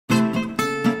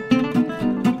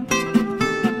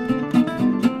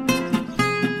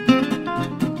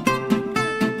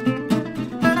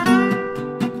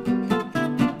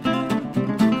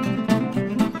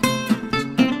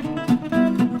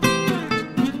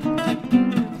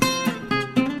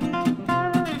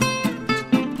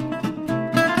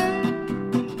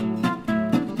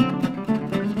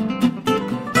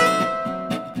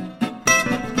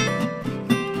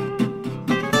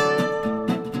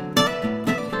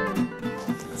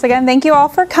So again, thank you all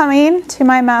for coming to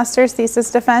my master's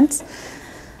thesis defense.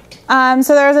 So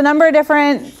there's a number of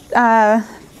different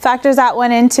factors that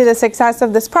went into the success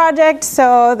of this project.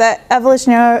 So the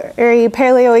evolutionary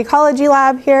paleoecology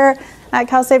lab here at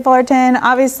Cal State Fullerton,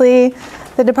 obviously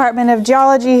the Department of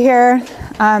Geology here,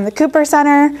 the Cooper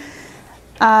Center,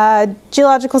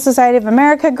 Geological Society of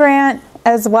America grant,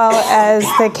 as well as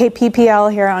the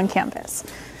KPPL here on campus.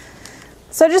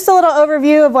 So just a little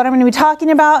overview of what I'm going to be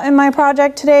talking about in my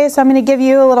project today. So I'm going to give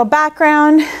you a little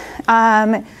background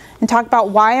and talk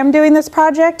about why I'm doing this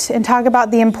project and talk about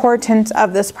the importance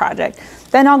of this project.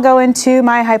 Then I'll go into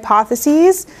my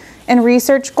hypotheses and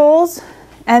research goals,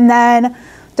 and then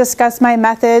discuss my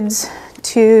methods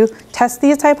to test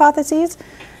these hypotheses.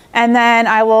 And then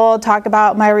I will talk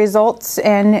about my results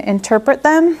and interpret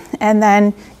them, and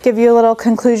then give you a little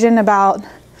conclusion about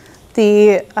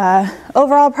the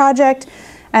overall project,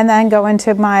 and then go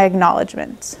into my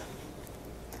acknowledgements.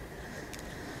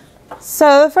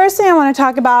 So the first thing I want to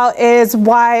talk about is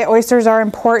why oysters are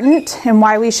important and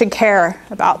why we should care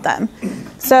about them.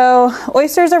 So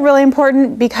oysters are really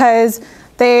important because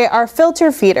they are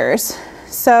filter feeders.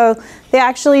 So they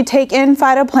actually take in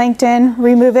phytoplankton,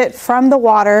 remove it from the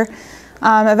water,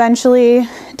 eventually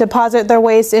deposit their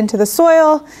waste into the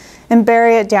soil and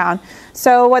bury it down.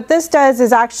 So what this does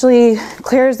is actually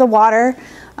clears the water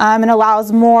and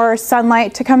allows more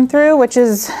sunlight to come through, which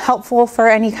is helpful for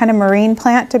any kind of marine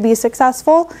plant to be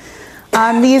successful.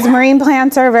 These marine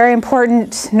plants are very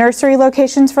important nursery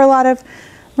locations for a lot of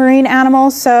marine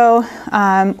animals, so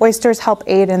oysters help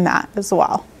aid in that as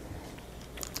well.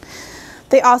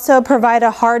 They also provide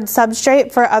a hard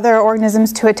substrate for other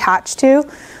organisms to attach to.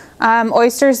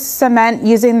 Oysters cement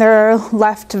using their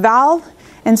left valve,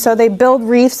 and so they build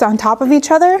reefs on top of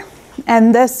each other,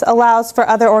 and this allows for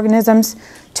other organisms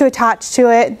to attach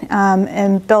to it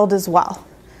and build as well.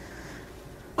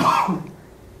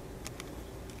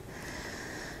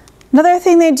 Another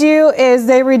thing they do is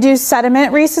they reduce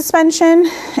sediment resuspension,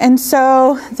 and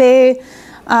so they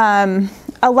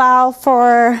allow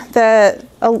for the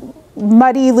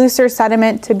muddy, looser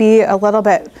sediment to be a little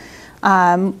bit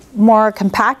more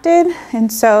compacted,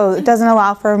 and so it doesn't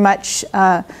allow for much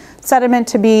sediment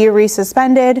to be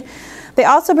resuspended. They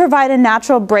also provide a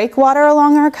natural breakwater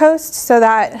along our coast, so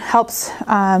that helps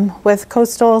with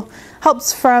coastal,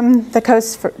 helps from the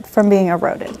coast from being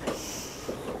eroded.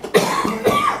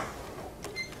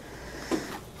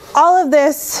 All of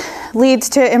this leads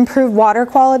to improved water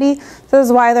quality. This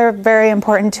is why they're very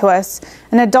important to us.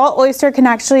 An adult oyster can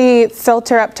actually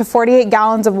filter up to 48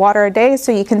 gallons of water a day,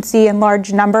 so you can see in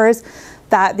large numbers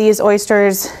that these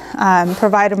oysters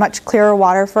provide a much clearer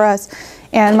water for us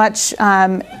and much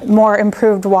more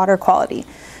improved water quality.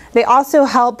 They also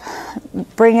help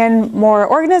bring in more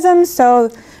organisms, so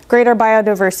greater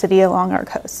biodiversity along our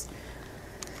coast.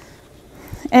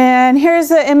 And here's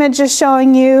the image just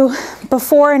showing you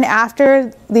before and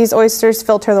after these oysters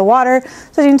filter the water.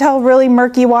 So you can tell really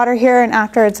murky water here, and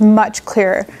after it's much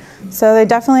clearer. So they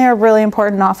definitely are really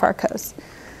important off our coast.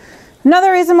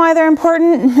 Another reason why they're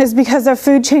important is because their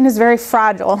food chain is very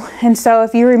fragile. And so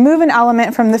if you remove an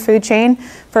element from the food chain,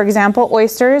 for example,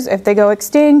 oysters, if they go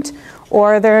extinct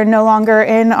or they're no longer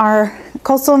in our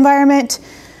coastal environment,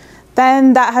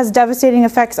 then that has devastating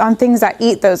effects on things that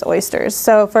eat those oysters.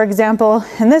 So for example,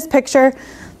 in this picture,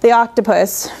 the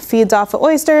octopus feeds off of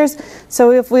oysters. So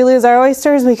if we lose our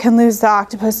oysters, we can lose the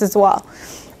octopus as well.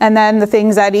 And then the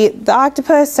things that eat the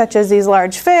octopus, such as these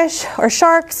large fish or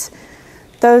sharks,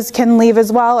 those can leave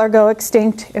as well or go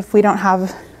extinct if we don't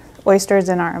have oysters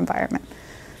in our environment.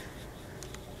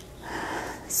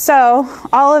 So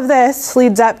all of this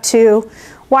leads up to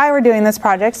why we're doing this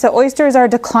project. So oysters are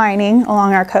declining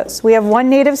along our coast. We have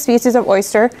one native species of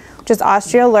oyster, which is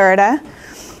Ostrolurida.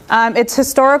 Its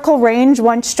historical range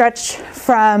once stretched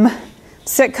from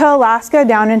Sitka, Alaska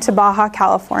down into Baja,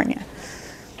 California.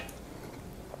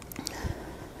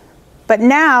 But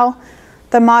now,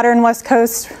 the modern West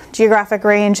Coast geographic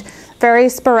range, very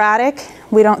sporadic.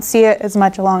 We don't see it as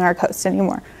much along our coast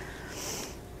anymore.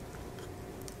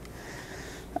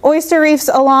 Oyster reefs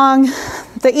along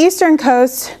the eastern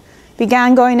coast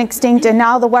began going extinct, and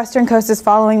now the western coast is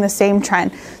following the same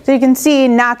trend. So you can see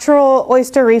natural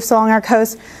oyster reefs along our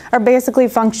coast are basically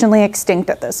functionally extinct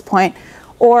at this point,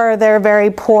 or they're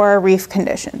very poor reef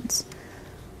conditions.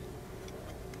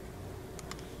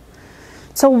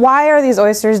 So why are these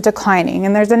oysters declining?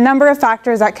 And there's a number of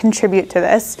factors that contribute to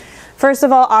this. First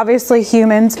of all, obviously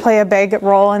humans play a big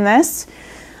role in this.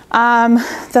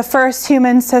 The first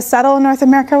humans to settle in North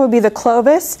America would be the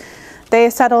Clovis. They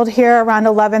settled here around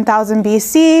 11,000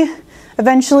 BC,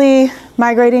 eventually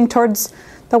migrating towards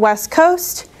the west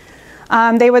coast.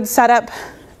 They would set up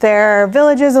their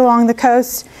villages along the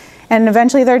coast, and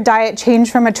eventually their diet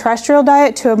changed from a terrestrial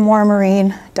diet to a more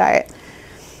marine diet.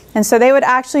 And so they would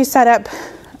actually set up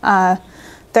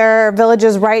their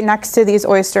villages right next to these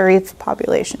oyster reef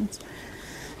populations.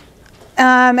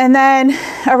 And then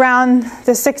around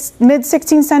the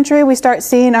mid-16th century, we start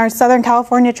seeing our Southern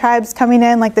California tribes coming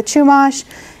in, like the Chumash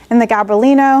and the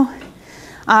Gabrielino.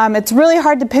 It's really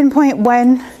hard to pinpoint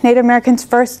when Native Americans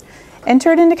first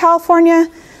entered into California,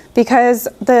 because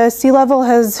the sea level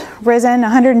has risen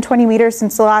 120 meters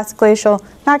since the last glacial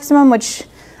maximum, which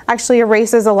actually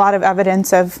erases a lot of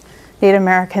evidence of Native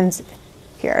Americans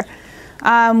here.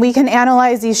 We can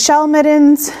analyze these shell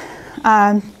middens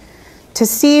to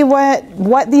see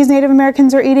what these Native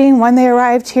Americans are eating when they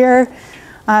arrived here,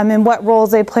 and what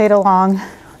roles they played along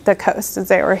the coast as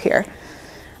they were here.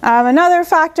 Another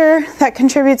factor that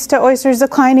contributes to oysters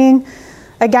declining,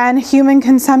 again, human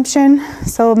consumption.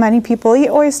 So many people eat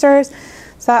oysters,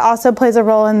 so that also plays a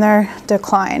role in their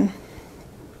decline.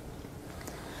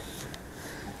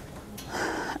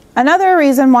 Another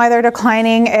reason why they're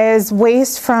declining is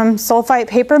waste from sulfite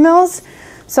paper mills.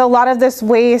 So a lot of this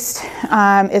waste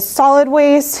is solid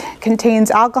waste,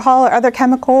 contains alcohol or other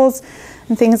chemicals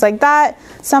and things like that.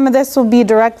 Some of this will be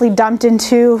directly dumped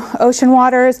into ocean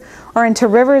waters or into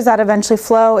rivers that eventually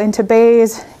flow into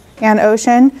bays and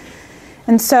ocean.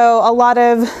 And so a lot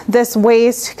of this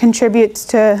waste contributes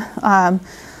to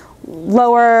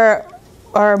lower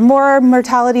or more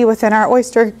mortality within our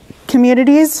oyster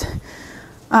communities.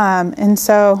 And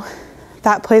so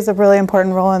that plays a really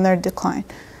important role in their decline.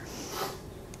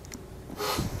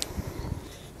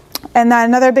 And then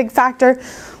another big factor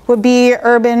would be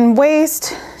urban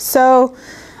waste. So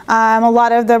a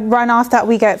lot of the runoff that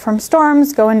we get from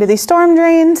storms go into these storm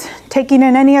drains, taking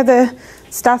in any of the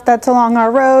stuff that's along our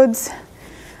roads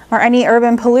or any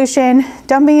urban pollution,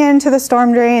 dumping it into the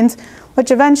storm drains,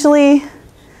 which eventually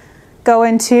go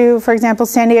into, for example,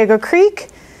 San Diego Creek.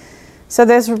 So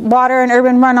this water and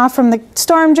urban runoff from the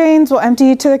storm drains will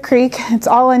empty to the creek. It's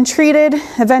all untreated.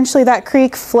 Eventually that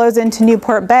creek flows into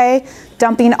Newport Bay,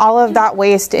 dumping all of that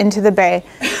waste into the bay,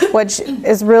 which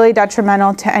is really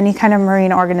detrimental to any kind of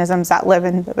marine organisms that live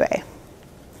in the bay.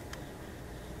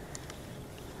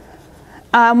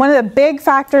 One of the big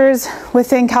factors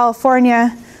within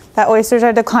California that oysters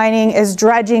are declining is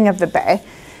dredging of the bay.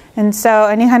 And so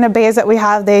any kind of bays that we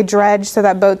have, they dredge so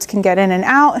that boats can get in and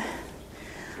out.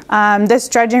 This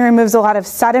dredging removes a lot of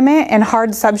sediment and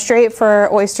hard substrate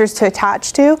for oysters to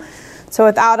attach to. So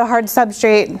without a hard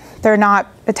substrate, they're not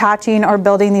attaching or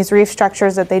building these reef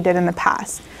structures that they did in the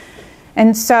past.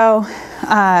 And so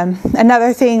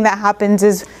another thing that happens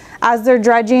is as they're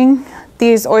dredging,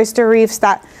 these oyster reefs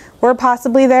that were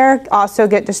possibly there also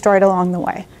get destroyed along the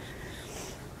way.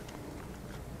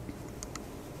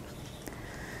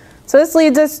 So this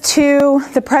leads us to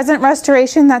the present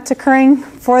restoration that's occurring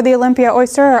for the Olympia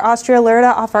oyster, or Ostrea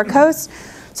lyrta, off our coast.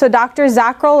 So Dr.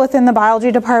 Zackrell within the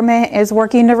biology department is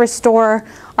working to restore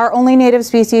our only native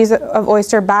species of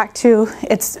oyster back to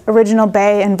its original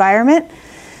bay environment.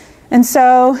 And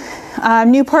so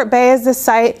Newport Bay is the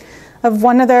site of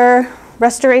one of their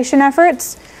restoration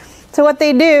efforts. So what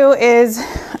they do is,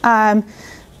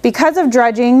 because of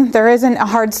dredging, there isn't a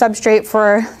hard substrate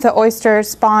for the oyster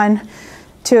spawn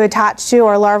to attach to,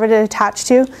 or larvae to attach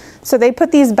to. So they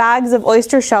put these bags of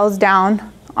oyster shells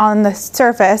down on the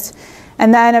surface,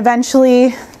 and then eventually,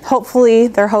 hopefully,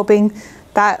 they're hoping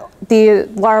that the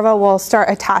larva will start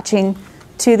attaching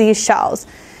to these shells.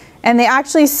 And they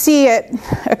actually see it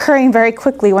occurring very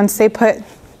quickly. Once they put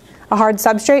a hard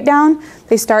substrate down,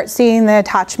 they start seeing the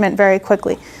attachment very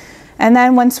quickly. And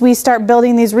then once we start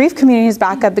building these reef communities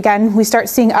back up again, we start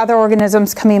seeing other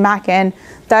organisms coming back in,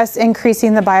 thus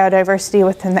increasing the biodiversity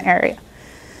within the area.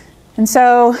 And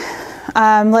so,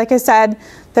 like I said,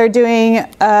 they're doing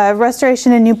a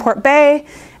restoration in Newport Bay,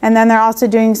 and then they're also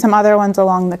doing some other ones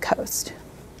along the coast.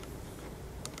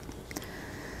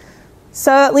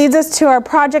 So that leads us to our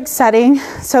project setting.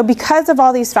 So because of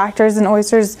all these factors and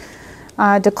oysters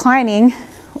declining,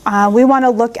 we want to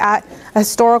look at a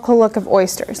historical look of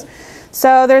oysters.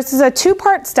 So this is a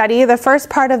two-part study. The first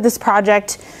part of this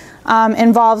project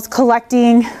involves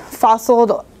collecting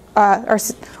fossilized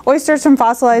oysters from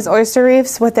fossilized oyster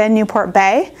reefs within Newport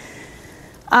Bay.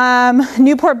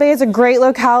 Newport Bay is a great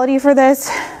locality for this.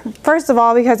 First of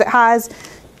all, because it has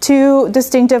two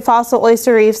distinctive fossil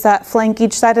oyster reefs that flank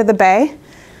each side of the bay.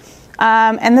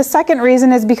 And the second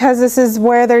reason is because this is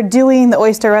where they're doing the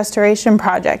oyster restoration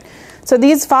project. So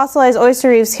these fossilized oyster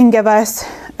reefs can give us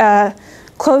a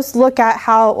close look at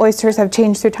how oysters have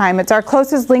changed through time. It's our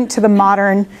closest link to the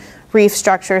modern reef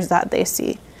structures that they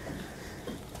see.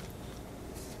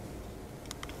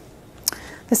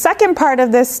 The second part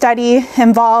of this study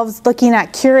involves looking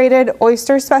at curated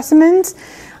oyster specimens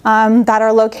that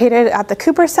are located at the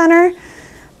Cooper Center.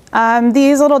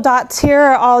 These little dots here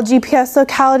are all GPS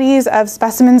localities of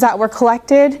specimens that were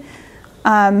collected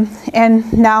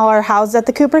and now are housed at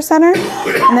the Cooper Center.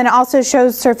 And then it also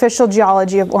shows surficial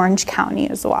geology of Orange County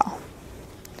as well.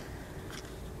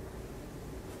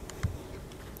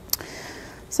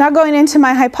 So now going into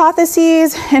my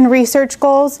hypotheses and research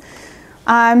goals.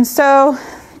 So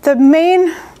the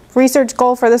main research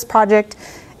goal for this project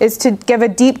is to give a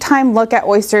deep time look at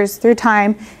oysters through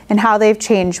time and how they've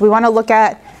changed. We want to look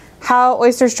at how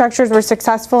oyster structures were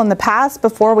successful in the past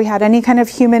before we had any kind of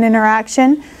human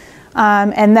interaction,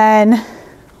 and then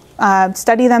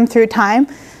study them through time.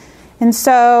 And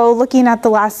so looking at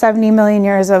the last 70 million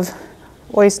years of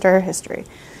oyster history.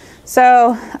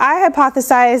 So I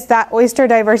hypothesize that oyster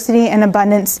diversity and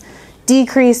abundance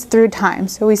decrease through time.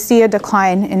 So we see a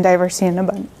decline in diversity and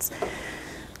abundance.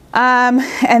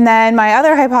 And then my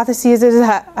other hypothesis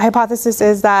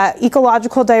is that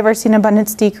ecological diversity and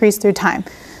abundance decrease through time.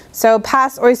 So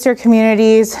past oyster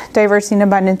communities, diversity and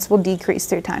abundance will decrease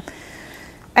through time.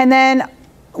 And then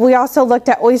we also looked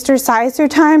at oyster size through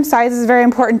time. Size is very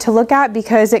important to look at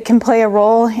because it can play a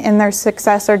role in their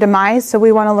success or demise. So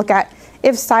we want to look at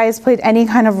if size played any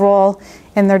kind of role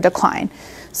in their decline.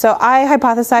 So I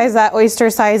hypothesize that oyster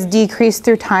size decreased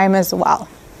through time as well.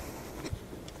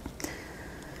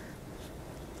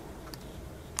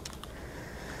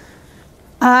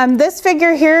 This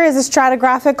figure here is a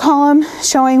stratigraphic column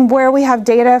showing where we have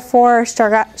data for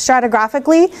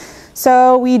stratigraphically.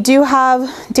 So we do have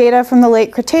data from the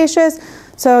late Cretaceous.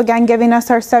 So again, giving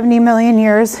us our 70 million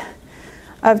years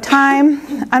of time.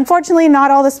 Unfortunately,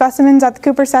 not all the specimens at the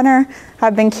Cooper Center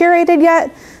have been curated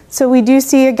yet. So we do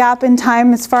see a gap in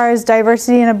time as far as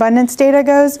diversity and abundance data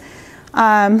goes.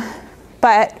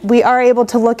 But we are able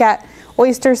to look at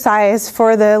oyster size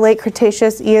for the late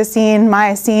Cretaceous, Eocene,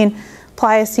 Miocene,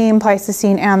 Pliocene,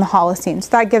 Pleistocene, and the Holocene. So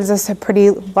that gives us a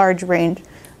pretty large range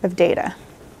of data.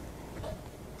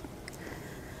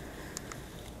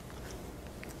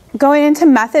 Going into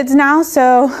methods now,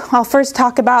 so I'll first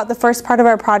talk about the first part of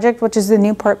our project, which is the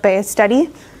Newport Bay study.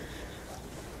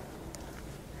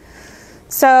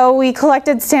 So we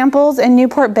collected samples in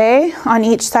Newport Bay on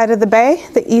each side of the bay,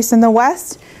 the east and the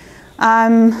west,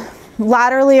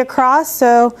 laterally across.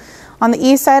 So on the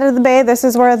east side of the bay, this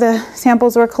is where the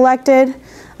samples were collected,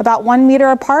 about 1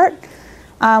 meter apart.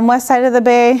 West side of the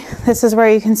bay, this is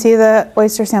where you can see the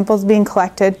oyster samples being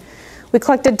collected. We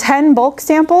collected 10 bulk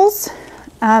samples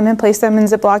and placed them in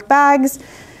Ziploc bags.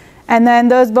 And then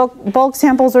those bulk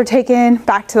samples were taken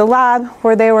back to the lab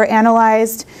where they were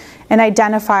analyzed and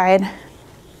identified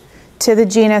to the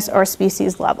genus or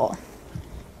species level.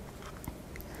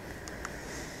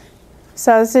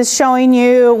 So this is showing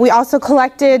you, we also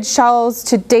collected shells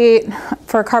to date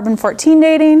for carbon-14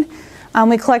 dating.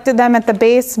 We collected them at the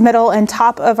base, middle, and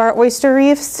top of our oyster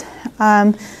reefs.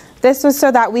 This was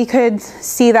so that we could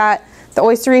see that the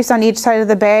oyster reefs on each side of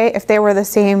the bay, if they were the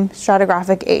same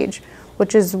stratigraphic age,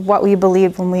 which is what we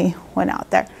believed when we went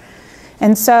out there.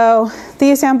 And so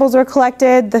these samples were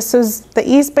collected. This was the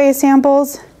East Bay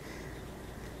samples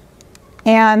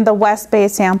and the West Bay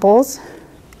samples.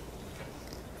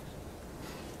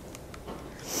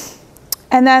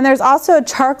 And then there's also a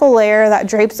charcoal layer that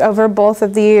drapes over both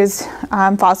of these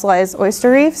fossilized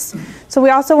oyster reefs. So we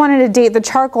also wanted to date the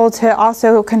charcoal to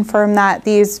also confirm that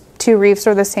these two reefs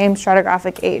are the same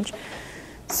stratigraphic age.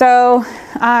 So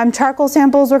charcoal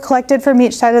samples were collected from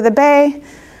each side of the bay.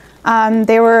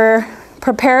 They were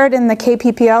prepared in the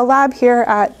KPPL lab here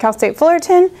at Cal State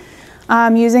Fullerton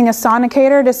using a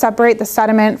sonicator to separate the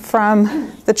sediment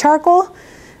from the charcoal.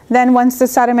 Then once the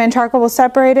sediment and charcoal was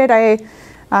separated, I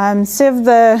sieved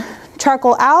the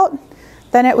charcoal out,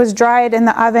 then it was dried in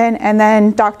the oven, and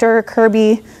then Dr.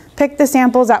 Kirby picked the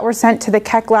samples that were sent to the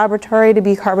Keck laboratory to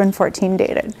be carbon-14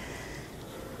 dated.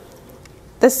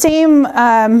 The same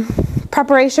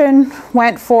preparation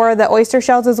went for the oyster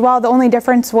shells as well. The only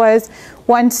difference was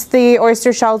once the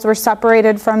oyster shells were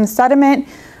separated from the sediment,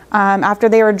 after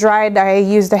they were dried, I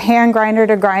used a hand grinder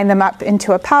to grind them up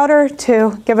into a powder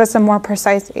to give us a more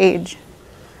precise age.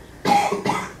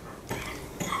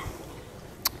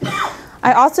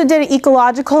 I also did an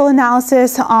ecological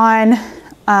analysis on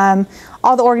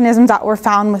all the organisms that were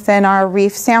found within our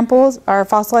reef samples, our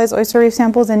fossilized oyster reef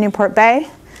samples in Newport Bay.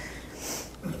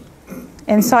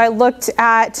 And so I looked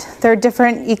at their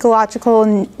different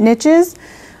ecological niches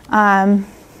and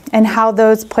how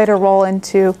those played a role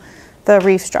into the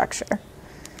reef structure.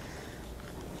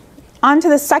 On to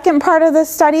the second part of the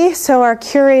study, so our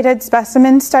curated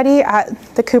specimen study at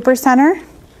the Cooper Center.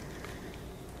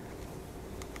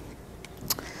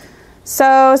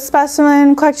 So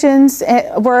specimen collections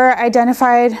were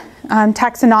identified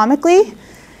taxonomically.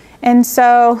 And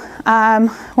so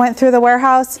went through the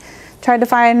warehouse, tried to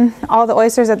find all the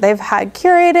oysters that they've had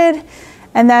curated.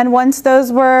 And then once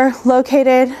those were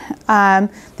located,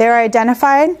 they were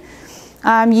identified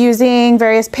using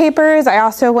various papers. I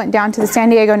also went down to the San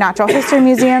Diego Natural History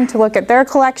Museum to look at their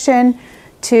collection,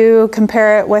 to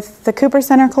compare it with the Cooper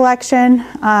Center collection.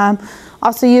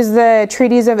 Also used the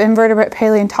Treatise of Invertebrate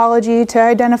Paleontology to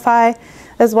identify,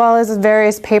 as well as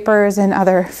various papers and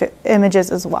other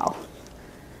images as well.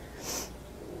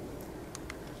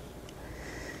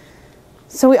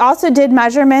 So we also did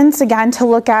measurements, again, to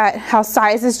look at how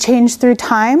sizes change through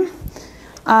time.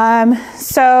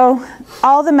 So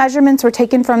all the measurements were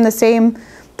taken from the same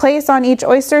place on each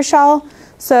oyster shell.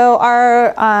 So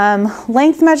our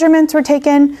length measurements were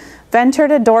taken venter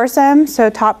to dorsum, so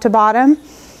top to bottom.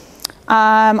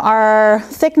 Our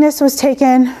thickness was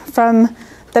taken from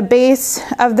the base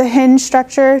of the hinge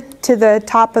structure to the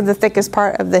top of the thickest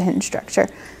part of the hinge structure.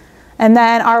 And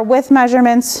then our width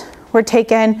measurements were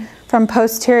taken from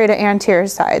posterior to anterior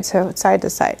side, so side to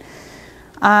side.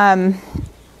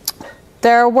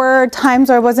 There were times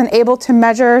where I wasn't able to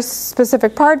measure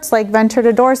specific parts, like venter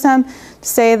to dorsum.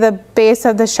 Say the base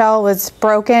of the shell was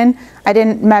broken, I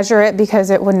didn't measure it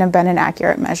because it wouldn't have been an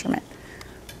accurate measurement.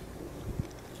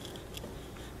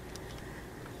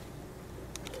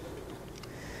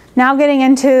 Now getting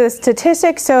into the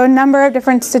statistics, so a number of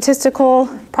different statistical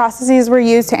processes were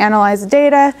used to analyze the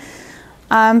data.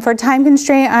 For time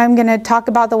constraint, I'm going to talk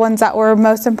about the ones that were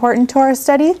most important to our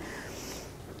study.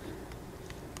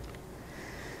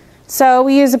 So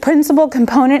we use a principal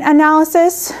component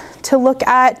analysis to look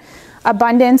at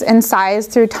abundance and size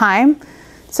through time.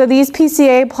 So these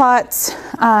PCA plots,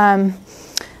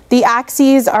 the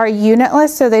axes are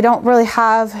unitless, so they don't really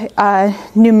have a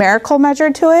numerical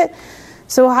measure to it.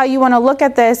 So how you want to look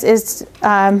at this is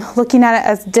looking at it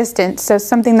as distance. So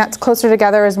something that's closer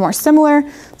together is more similar,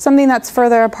 something that's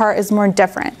further apart is more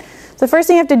different. So the first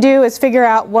thing you have to do is figure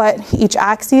out what each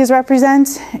axis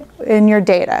represents in your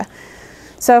data.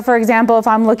 So for example, if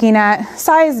I'm looking at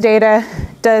size data,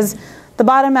 does the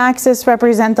bottom axis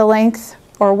represent the length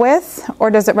or width, or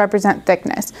does it represent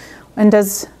thickness? And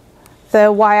does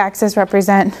the y-axis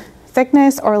represent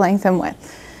thickness or length and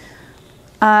width?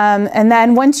 And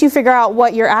then once you figure out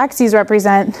what your axes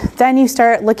represent, then you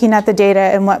start looking at the data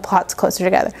and what plots closer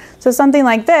together. So something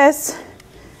like this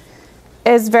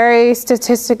is very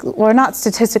statistically, well, not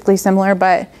statistically similar,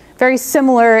 but very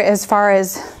similar as far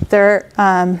as their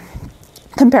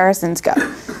comparisons go.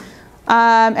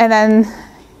 And then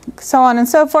so on and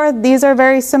so forth. These are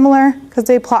very similar because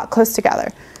they plot close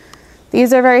together.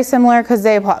 These are very similar because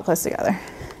they plot close together.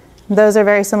 Those are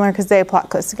very similar because they plot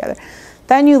close together.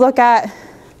 Then you look at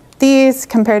these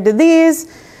compared to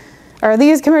these, or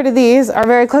these compared to these are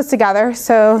very close together,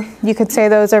 so you could say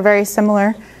those are very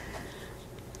similar.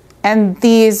 And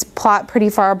these plot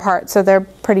pretty far apart, so they're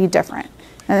pretty different.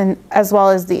 And as well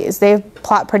as these, they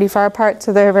plot pretty far apart,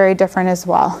 so they're very different as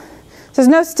well. So there's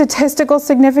no statistical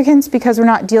significance because we're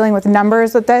not dealing with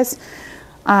numbers with this.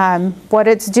 What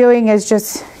it's doing is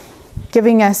just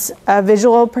giving us a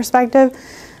visual perspective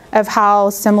of how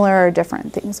similar or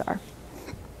different things are.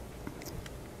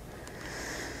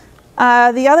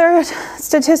 The other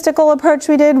statistical approach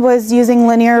we did was using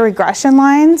linear regression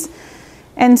lines.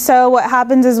 And so what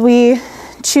happens is we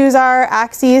choose our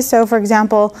axes. So for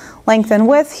example, length and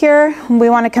width here. We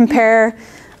want to compare,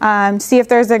 see if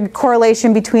there's a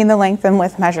correlation between the length and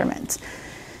width measurements.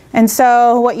 And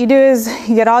so what you do is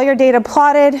you get all your data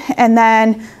plotted, and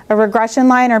then a regression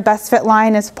line or best fit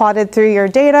line is plotted through your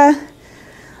data.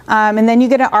 And then you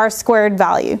get an R-squared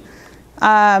value.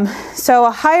 So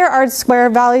a higher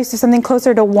R-squared value, so something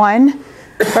closer to 1,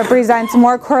 represents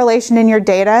more correlation in your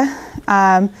data.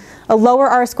 A lower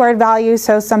R-squared value,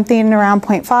 so something around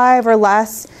 0.5 or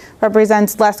less,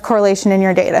 represents less correlation in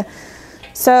your data.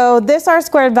 So this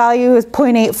R-squared value is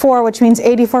 0.84, which means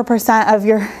 84% of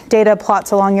your data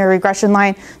plots along your regression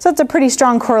line. So it's a pretty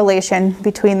strong correlation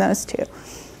between those two.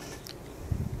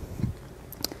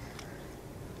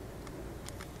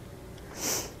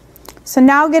 So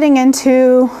now getting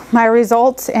into my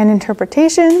results and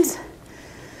interpretations.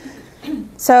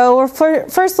 So we'll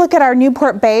first look at our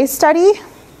Newport Bay study.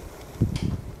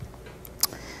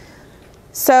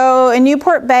 So in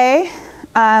Newport Bay,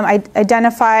 I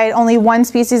identified only one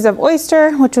species of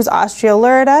oyster, which was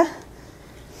Australurida.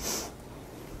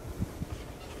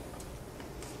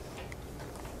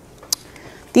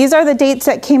 These are the dates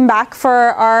that came back for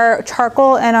our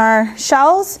charcoal and our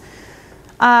shells.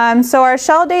 So our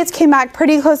shell dates came back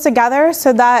pretty close together,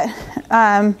 so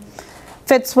that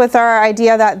fits with our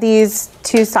idea that these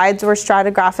two sides were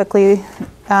stratigraphically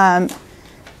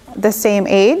the same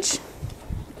age.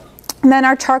 And then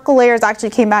our charcoal layers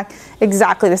actually came back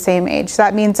exactly the same age. So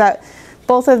that means that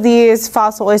both of these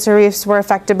fossil oyster reefs were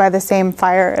affected by the same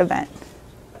fire event.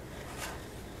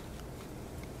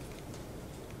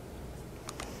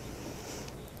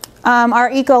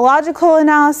 Our ecological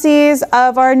analyses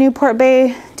of our Newport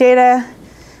Bay data,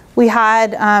 we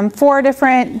had 4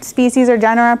 different species or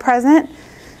genera present.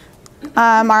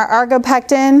 Our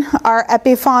argopecten are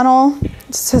epifaunal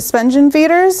suspension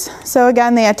feeders. So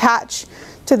again, they attach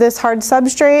to this hard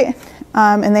substrate,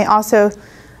 and they also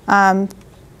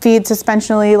feed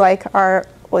suspensionally like our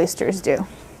oysters do.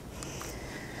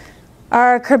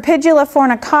 Our Crepidula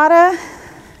fornicata,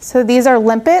 so these are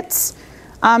limpets.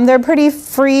 They're pretty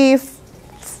free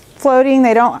floating.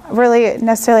 They don't really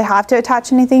necessarily have to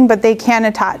attach anything, but they can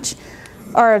attach,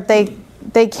 or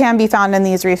they can be found in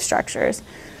these reef structures.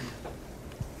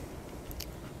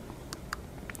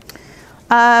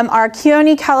 Our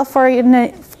Chione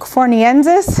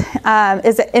californiensis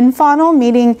is infaunal,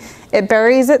 meaning it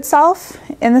buries itself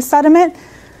in the sediment.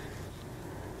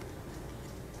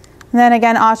 And then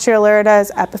again, Australurida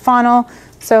is epifaunal,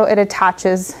 so it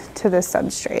attaches to this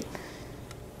substrate.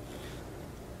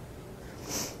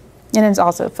 And it's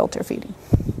also filter feeding.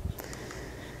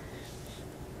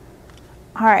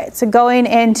 All right, so going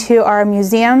into our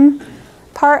museum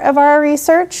part of our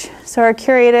research, so our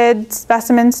curated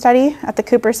specimen study at the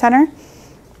Cooper Center.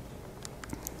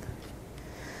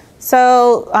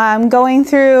 So going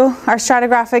through our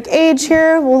stratigraphic age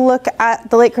here, we'll look at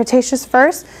the late Cretaceous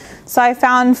first. So I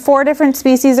found 4 different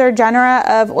species or genera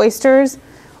of oysters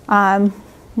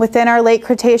within our late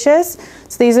Cretaceous.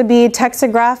 So these would be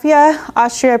Texagraphia,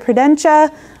 Ostrea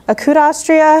prudentia,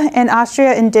 Acutostria, and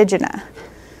Ostrea indigena.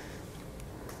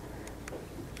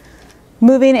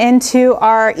 Moving into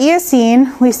our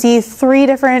Eocene, we see 3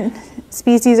 different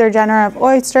species or genera of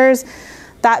oysters,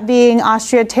 that being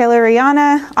Ostrea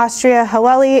tayloriana, Ostrea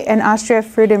howelli, and Ostrea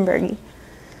freudenbergi.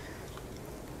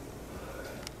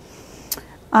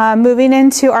 Moving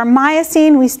into our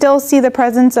Miocene, we still see the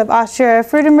presence of Ostrea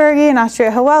freudenbergi and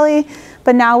Ostrea howelli,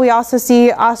 but now we also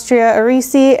see Ostrea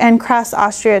arisi and Cress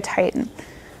Ostrea titan.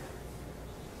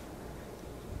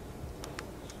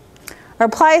 Our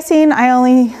Pliocene, I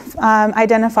only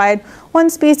identified 1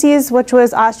 species, which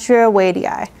was Ostrea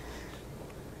wadii.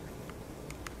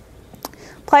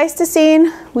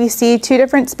 Pleistocene, we see 2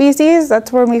 different species.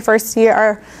 That's when we first see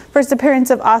our first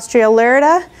appearance of Ostrea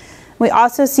lyrida. We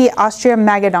also see Ostrea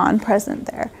megadon present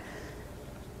there.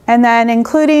 And then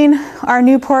including our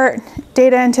Newport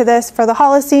data into this for the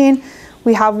Holocene,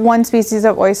 we have 1 species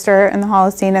of oyster in the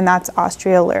Holocene, and that's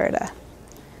Ostrea lyrida.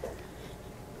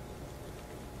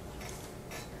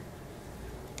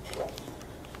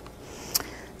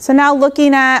 So now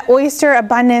looking at oyster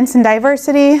abundance and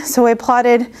diversity, so we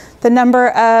plotted the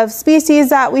number of species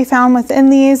that we found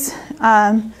within these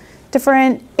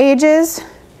different ages.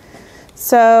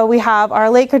 So we have our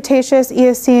late Cretaceous,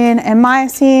 Eocene, and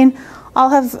Miocene all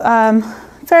have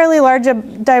fairly large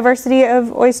diversity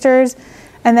of oysters.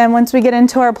 And then once we get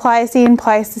into our Pliocene,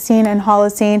 Pleistocene, and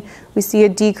Holocene, we see a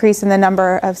decrease in the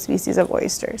number of species of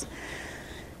oysters.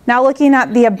 Now looking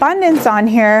at the abundance on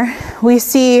here, we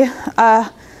see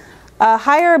a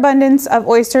higher abundance of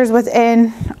oysters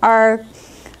within our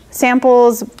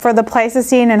samples for the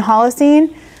Pleistocene and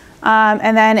Holocene.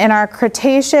 And then in our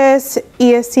Cretaceous,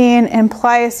 Eocene, and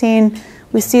Pliocene,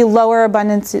 we see lower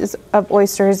abundances of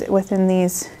oysters within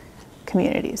these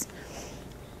communities.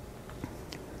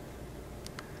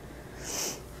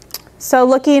 So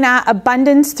looking at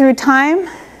abundance through time,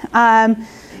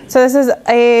 so this is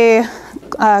a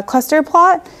cluster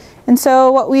plot. And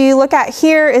so what we look at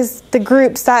here is the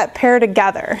groups that pair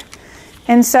together.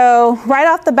 And so right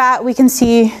off the bat, we can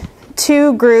see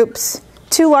 2 groups,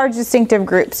 2 large distinctive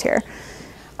groups here.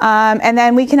 And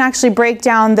then we can actually break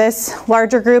down this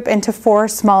larger group into 4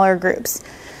 smaller groups.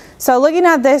 So looking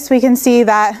at this, we can see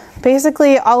that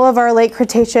basically all of our late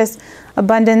Cretaceous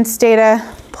abundance data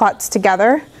plots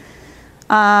together.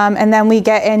 And then we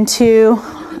get into,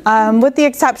 with the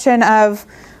exception of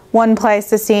 1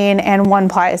 Pleistocene and 1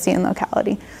 Pliocene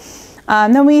locality.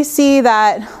 Then we see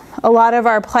that a lot of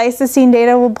our Pleistocene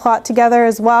data will plot together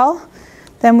as well.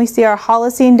 Then we see our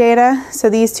Holocene data, so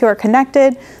these 2 are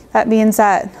connected. That means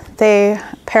that they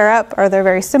pair up or they're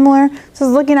very similar. So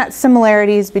it's looking at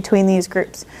similarities between these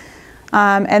groups.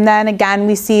 And then again,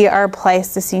 we see our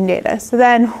Pleistocene data. So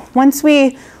then once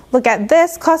we look at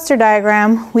this cluster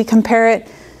diagram, we compare it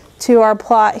to our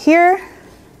plot here.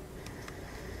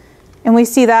 And we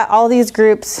see that all these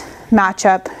groups match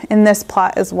up in this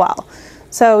plot as well.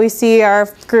 So we see our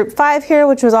group 5 here,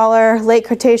 which was all our late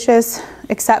Cretaceous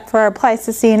except for our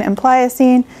Pleistocene and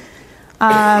Pliocene.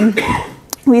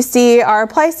 We see our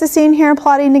Pleistocene here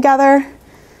plotting together,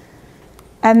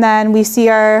 and then we see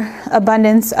our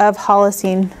abundance of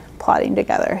Holocene plotting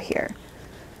together here.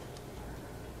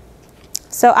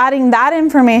 So adding that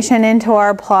information into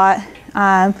our plot,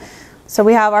 so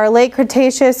we have our late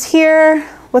Cretaceous here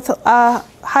with a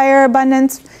higher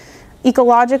abundance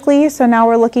ecologically. So now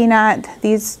we're looking at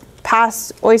these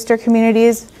past oyster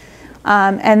communities.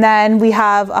 And then we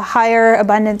have a higher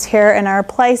abundance here in our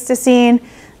Pleistocene,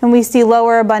 and we see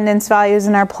lower abundance values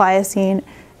in our Pliocene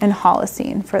and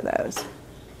Holocene for those.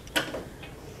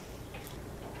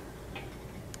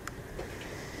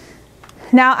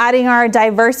 Now adding our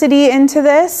diversity into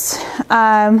this,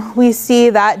 we see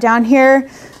that down here,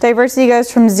 diversity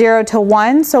goes from 0 to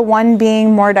 1, so 1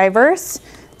 being more diverse,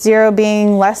 0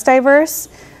 being less diverse.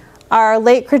 Our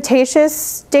late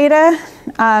Cretaceous data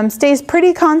stays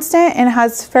pretty constant and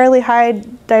has fairly high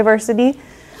diversity.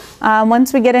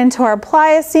 Once we get into our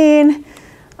Pliocene,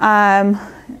 the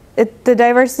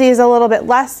diversity is a little bit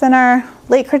less than our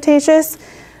late Cretaceous,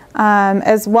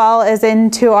 as well as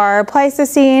into our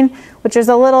Pleistocene, which is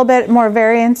a little bit more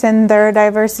variance in their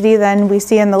diversity than we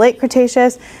see in the late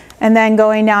Cretaceous, and then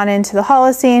going down into the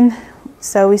Holocene,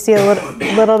 so we see a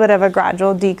little bit of a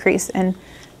gradual decrease in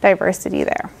diversity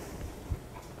there.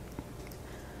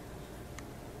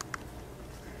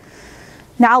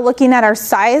 Now looking at our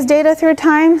size data through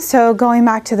time, so going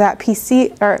back to that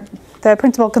PC, or the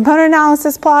principal component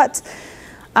analysis plots,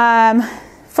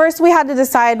 first we had to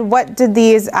decide what did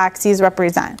these axes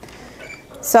represent.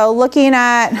 So looking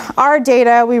at our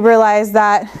data, we realized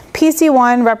that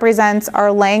PC1 represents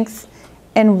our length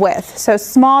and width, so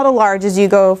small to large as you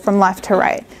go from left to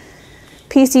right.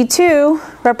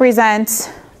 PC2 represents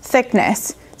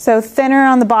thickness, so thinner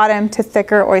on the bottom to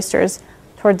thicker oysters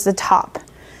towards the top.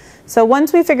 So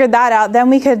once we figured that out, then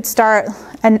we could start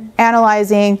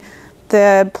analyzing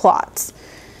the plots.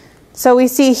 So we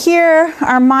see here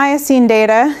our Miocene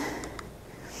data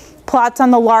plots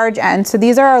on the large end. So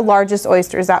these are our largest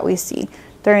oysters that we see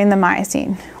during the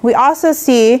Miocene. We also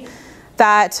see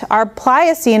that our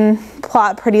Pliocene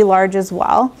plot pretty large as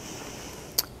well,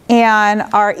 and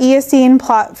our Eocene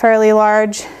plot fairly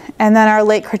large, and then our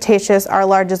late Cretaceous are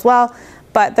large as well,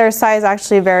 but their size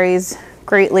actually varies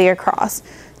greatly across.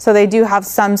 So they do have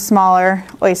some smaller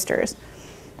oysters.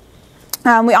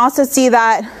 We also see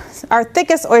that our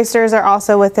thickest oysters are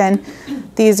also within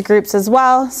these groups as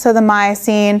well. So the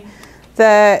Miocene,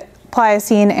 the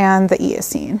Pliocene, and the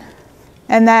Eocene.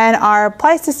 And then our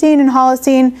Pleistocene and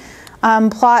Holocene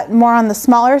plot more on the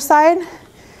smaller side,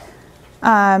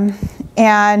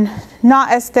 and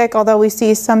not as thick, although we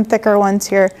see some thicker ones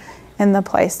here in the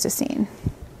Pleistocene.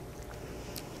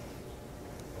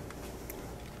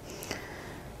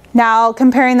 Now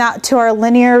comparing that to our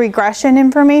linear regression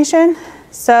information.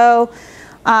 So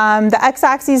the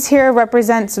x-axis here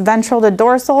represents ventral to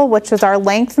dorsal, which was our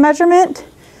length measurement.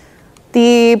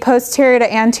 The posterior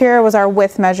to anterior was our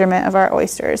width measurement of our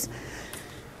oysters.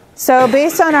 So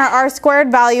based on our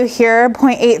R-squared value here,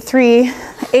 0.83,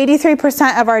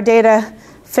 83% of our data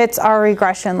fits our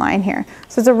regression line here.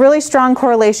 So it's a really strong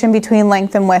correlation between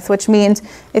length and width, which means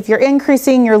if you're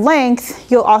increasing your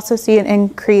length, you'll also see an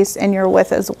increase in your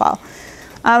width as well.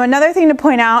 Another thing to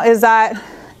point out is that,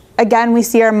 again, we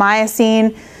see our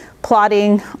Miocene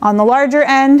plotting on the larger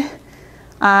end.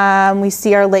 We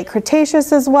see our late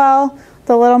Cretaceous as well, with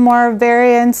a little more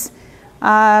variance.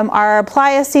 Our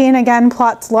Pliocene, again,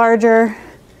 plots larger,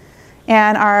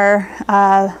 and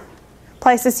our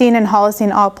Pleistocene and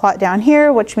Holocene all plot down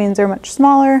here, which means they're much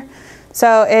smaller.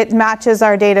 So it matches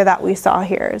our data that we saw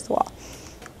here as well.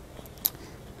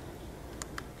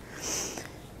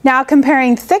 Now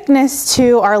comparing thickness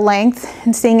to our length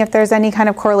and seeing if there's any kind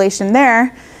of correlation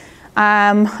there,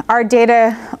 our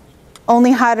data only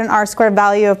had an R-squared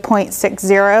value of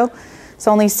 0.60.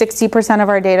 So only 60% of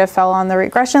our data fell on the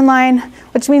regression line,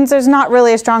 which means there's not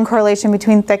really a strong correlation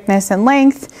between thickness and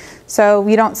length. So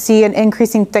we don't see an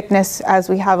increasing thickness as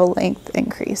we have a length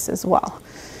increase as well.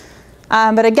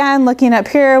 But again, looking up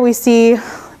here, we see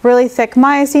really thick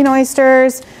Miocene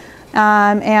oysters,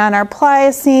 and our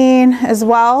Pliocene as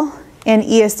well, and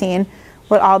Eocene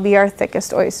would all be our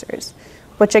thickest oysters,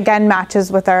 which again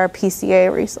matches with our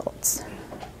PCA results.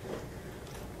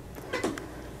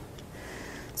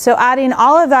 So adding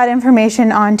all of that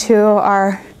information onto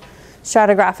our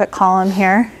stratigraphic column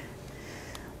here,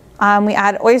 we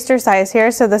add oyster size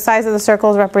here. So the size of the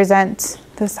circles represents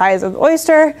the size of the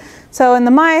oyster. So in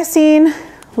the Miocene,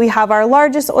 we have our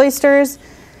largest oysters.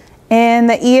 In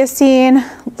the Eocene,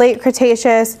 late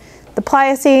Cretaceous, the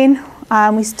Pliocene,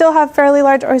 we still have fairly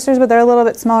large oysters, but they're a little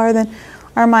bit smaller than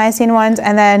our Miocene ones.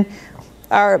 And then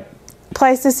our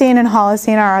Pleistocene and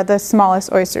Holocene are the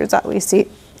smallest oysters that we see.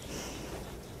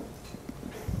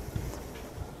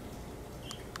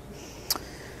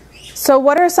 So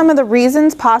what are some of the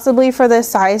reasons possibly for this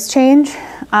size change?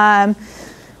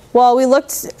 Well, we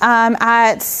looked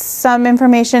at some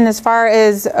information as far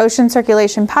as ocean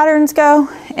circulation patterns go.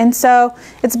 And so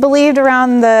it's believed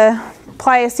around the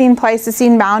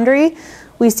Pliocene-Pleistocene boundary,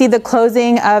 we see the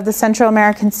closing of the Central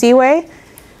American Seaway.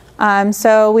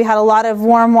 So we had a lot of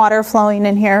warm water flowing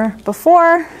in here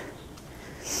before.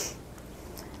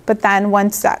 But then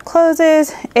once that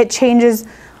closes, it changes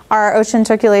our ocean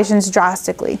circulations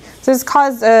drastically. So this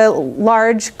caused a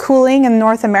large cooling in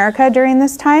North America during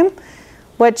this time,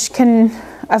 which can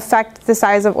affect the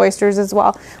size of oysters as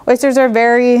well. Oysters are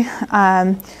very,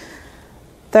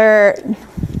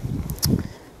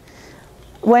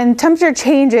 when temperature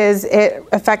changes, it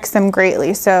affects them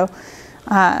greatly. So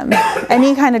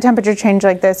any kind of temperature change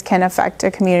like this can affect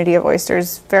a community of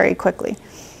oysters very quickly.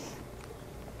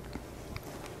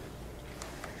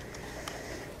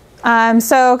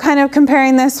 So kind of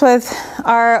comparing this with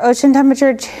our ocean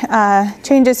temperature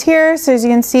changes here. So as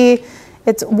you can see,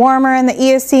 it's warmer in the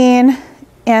Eocene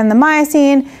and the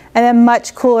Miocene, and then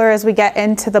much cooler as we get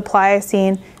into the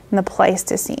Pliocene and the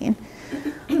Pleistocene.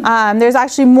 There's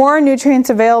actually more nutrients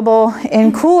available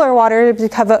in cooler water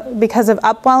because of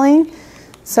upwelling.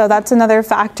 So that's another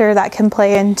factor that can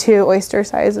play into oyster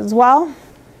size as well.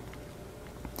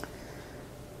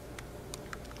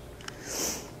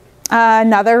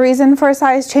 Another reason for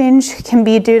size change can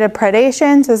be due to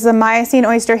predation. So this is a Miocene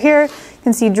oyster here. You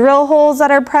can see drill holes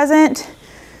that are present.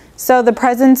 So the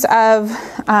presence of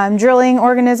drilling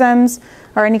organisms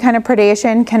or any kind of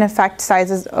predation can affect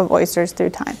sizes of oysters through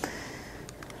time.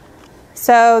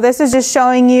 So this is just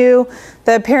showing you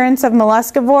the appearance of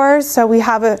molluscivores. So we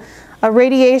have a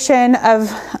radiation of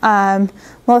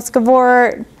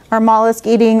molluscivore or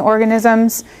mollusk-eating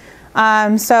organisms.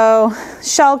 So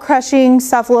shell-crushing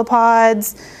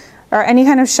cephalopods or any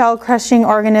kind of shell-crushing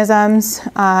organisms.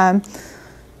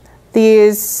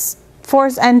 These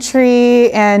forced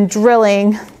entry and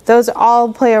drilling, those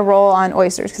all play a role on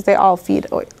oysters because they all feed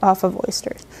off of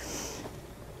oysters.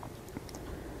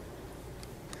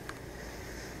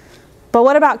 But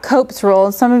what about Cope's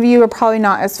rule? Some of you are probably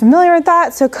not as familiar with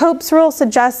that. So Cope's rule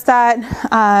suggests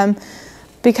that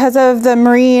because of the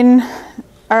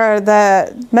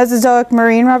Mesozoic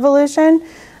marine revolution,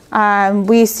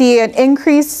 we see an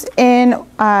increase in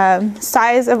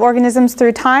size of organisms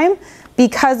through time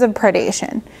because of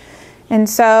predation. And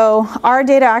so our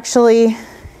data actually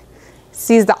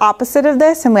sees the opposite of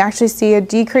this, and we actually see a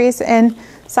decrease in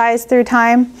size through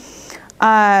time.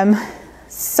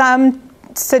 Some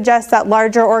suggest that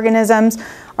larger organisms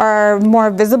are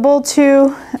more visible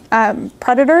to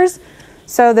predators.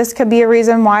 So this could be a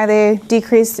reason why they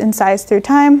decrease in size through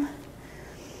time.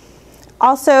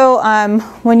 Also,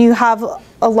 when you have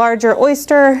a larger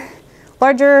oyster,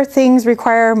 larger things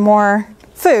require more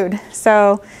food.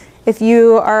 So if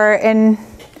you are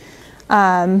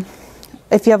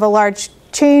if you have a large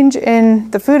change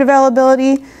in the food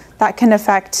availability, that can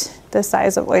affect the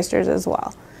size of oysters as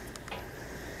well.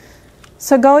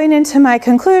 So going into my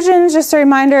conclusions, just a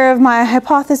reminder of my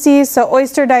hypotheses. So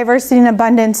oyster diversity and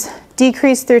abundance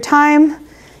decrease through time.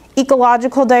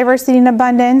 Ecological diversity and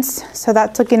abundance, so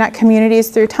that's looking at communities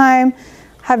through time,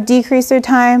 have decreased through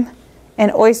time,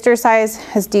 and oyster size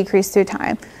has decreased through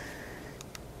time.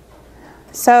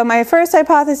 So my first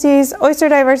hypothesis, oyster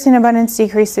diversity and abundance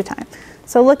decrease through time.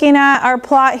 So looking at our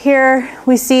plot here,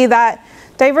 we see that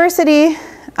diversity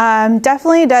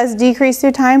definitely does decrease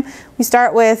through time. We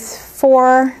start with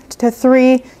 4 to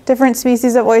 3 different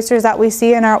species of oysters that we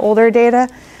see in our older data.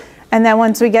 And then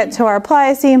once we get to our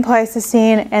Pliocene,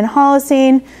 Pleistocene, and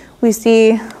Holocene, we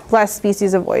see less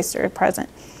species of oyster present.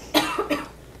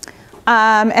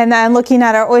 And then looking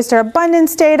at our oyster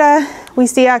abundance data, we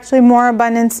see actually more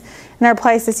abundance in our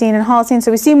Pleistocene and Holocene.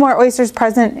 So we see more oysters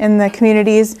present in the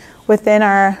communities within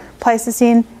our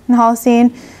Pleistocene and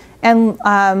Holocene, and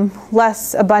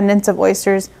less abundance of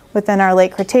oysters within our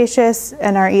late Cretaceous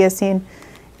and our Eocene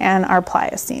and our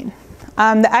Pliocene.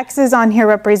 The X's on here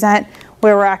represent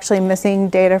where we're actually missing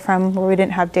data from, where we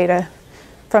didn't have data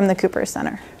from the Cooper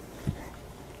Center.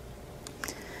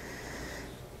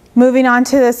 Moving on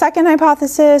to the second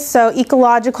hypothesis, so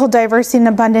ecological diversity and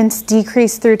abundance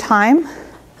decrease through time.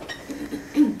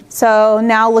 So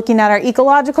now looking at our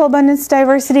ecological abundance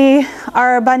diversity,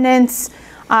 our abundance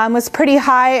was pretty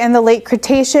high in the late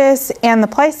Cretaceous and the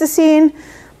Pleistocene,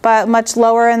 but much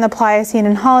lower in the Pliocene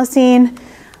and Holocene.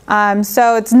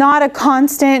 So it's not a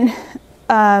constant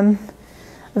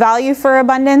value for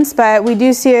abundance, but we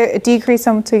do see a decrease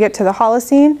once we get to the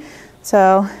Holocene.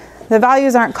 So the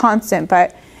values aren't constant,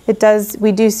 but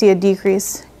we do see a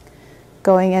decrease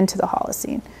going into the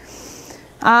Holocene.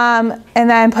 And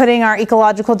then putting our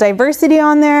ecological diversity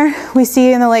on there, we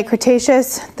see in the late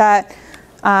Cretaceous that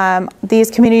these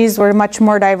communities were much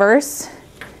more diverse.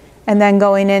 And then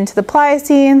going into the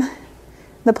Pliocene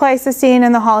and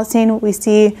the Holocene, we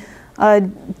see a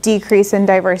decrease in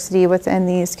diversity within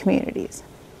these communities.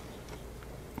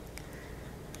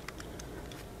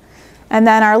 And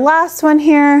then our last one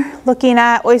here, looking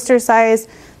at oyster size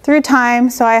through time.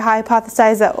 So I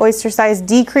hypothesize that oyster size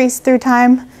decreased through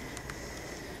time.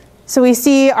 So we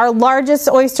see our largest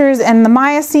oysters in the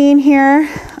Miocene here.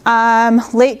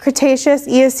 Late Cretaceous,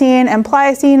 Eocene, and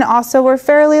Pliocene also were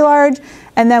fairly large.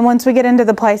 And then once we get into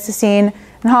the Pleistocene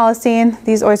and Holocene,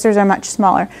 these oysters are much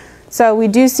smaller. So we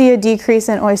do see a decrease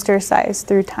in oyster size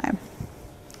through time.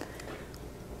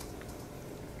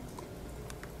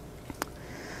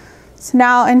 So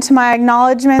now into my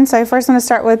acknowledgements. I first want to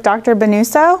start with Dr.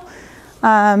 Benuso,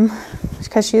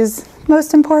 because she's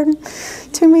most important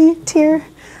to me here.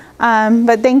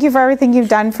 But thank you for everything you've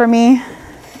done for me,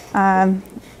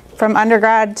 from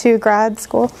undergrad to grad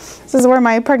school. This is where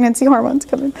my pregnancy hormones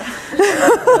come in.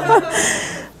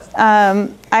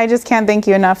 I just can't thank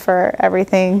you enough for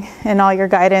everything and all your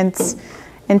guidance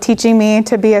and teaching me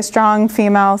to be a strong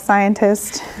female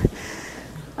scientist.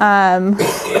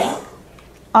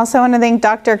 Also want to thank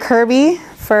Dr. Kirby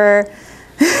for,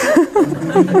 he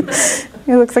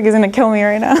looks like he's going to kill me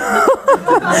right now,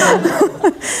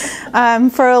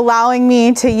 for allowing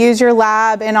me to use your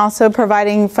lab and also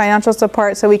providing financial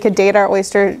support so we could date our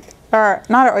oyster, or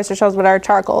not our oyster shells, but our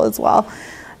charcoal as well.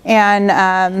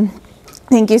 And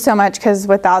thank you so much, because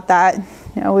without that,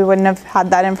 we wouldn't have had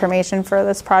that information for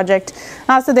this project.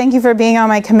 And also thank you for being on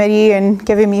my committee and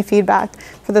giving me feedback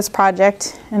for this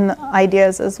project and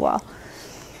ideas as well.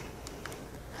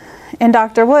 And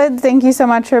Dr. Woods, thank you so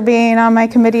much for being on my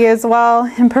committee as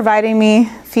well and providing me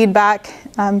feedback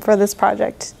for this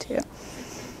project too.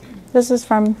 This is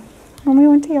from when we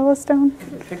went to Yellowstone.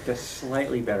 I picked a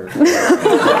slightly better one.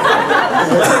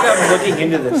 I'm looking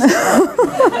into this.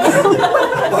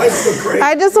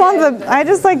 I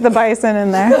just like the bison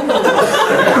in there.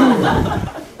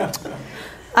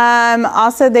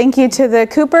 Also, thank you to the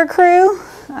Cooper crew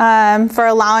for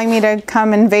allowing me to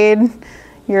come invade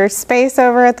your space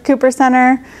over at the Cooper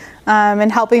Center,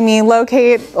 and helping me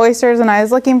locate oysters when I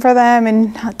was looking for them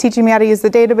and teaching me how to use the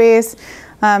database.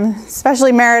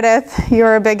 Especially Meredith, you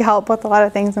were a big help with a lot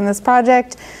of things in this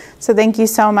project. So thank you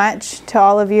so much to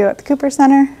all of you at the Cooper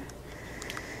Center.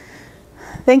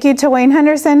 Thank you to Wayne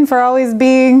Henderson for always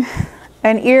being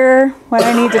an ear when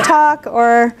I need to talk,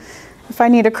 or if I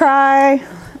need to cry,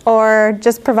 or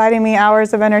just providing me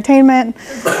hours of entertainment.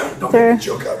 Don't make me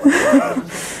choke up.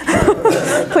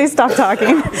 Please stop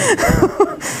talking.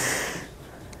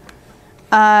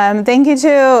 Thank you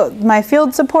to my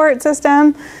field support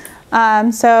system.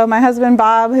 So my husband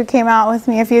Bob, who came out with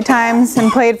me a few times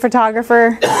and played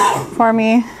photographer for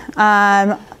me.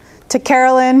 To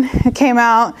Carolyn, who came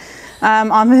out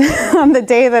on the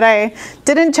day that I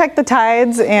didn't check the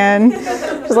tides and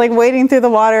was like wading through the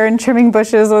water and trimming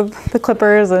bushes with the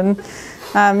clippers, and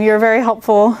you were very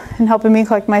helpful in helping me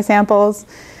collect my samples.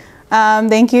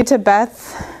 Thank you to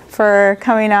Beth for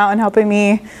coming out and helping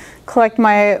me collect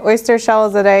my oyster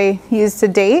shells that I used to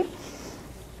date.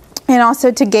 And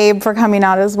also to Gabe for coming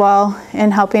out as well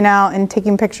and helping out and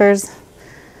taking pictures.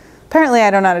 Apparently I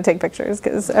don't know how to take pictures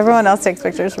because everyone else takes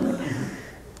pictures for me.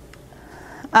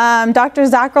 Dr.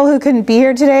 Zackrell, who couldn't be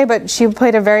here today, but she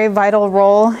played a very vital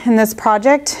role in this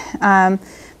project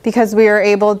because we were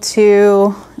able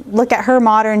to look at her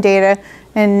modern data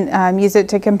and use it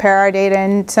to compare our data.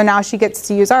 And so now she gets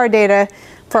to use our data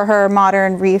for her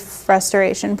modern reef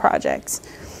restoration projects.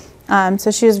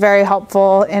 So she was very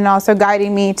helpful in also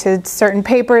guiding me to certain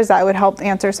papers that would help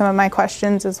answer some of my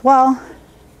questions as well.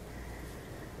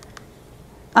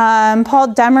 Paul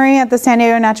Demery at the San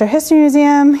Diego Natural History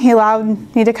Museum, he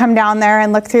allowed me to come down there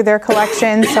and look through their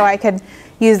collections so I could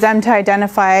use them to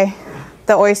identify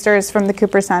the oysters from the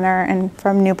Cooper Center and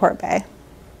from Newport Bay.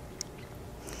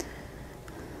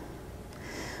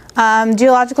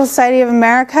 Geological Society of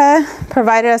America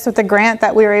provided us with a grant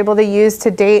that we were able to use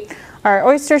to date our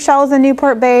oyster shells in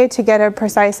Newport Bay to get a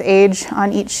precise age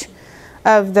on each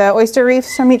of the oyster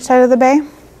reefs from each side of the bay.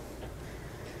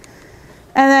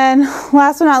 And then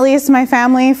last but not least, my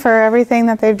family for everything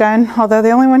that they've done, although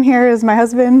the only one here is my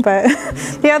husband, but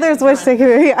the others wish they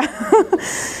could, yeah.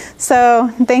 So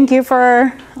thank you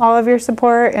for all of your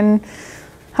support and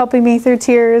helping me through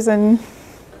tears and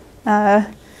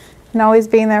always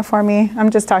being there for me. I'm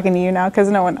just talking to you now because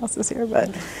no one else is here, but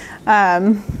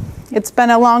it's been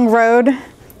a long road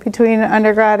between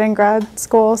undergrad and grad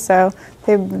school, so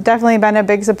they've definitely been a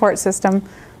big support system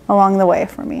along the way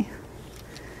for me.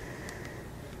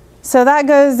 So that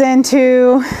goes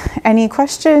into any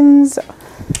questions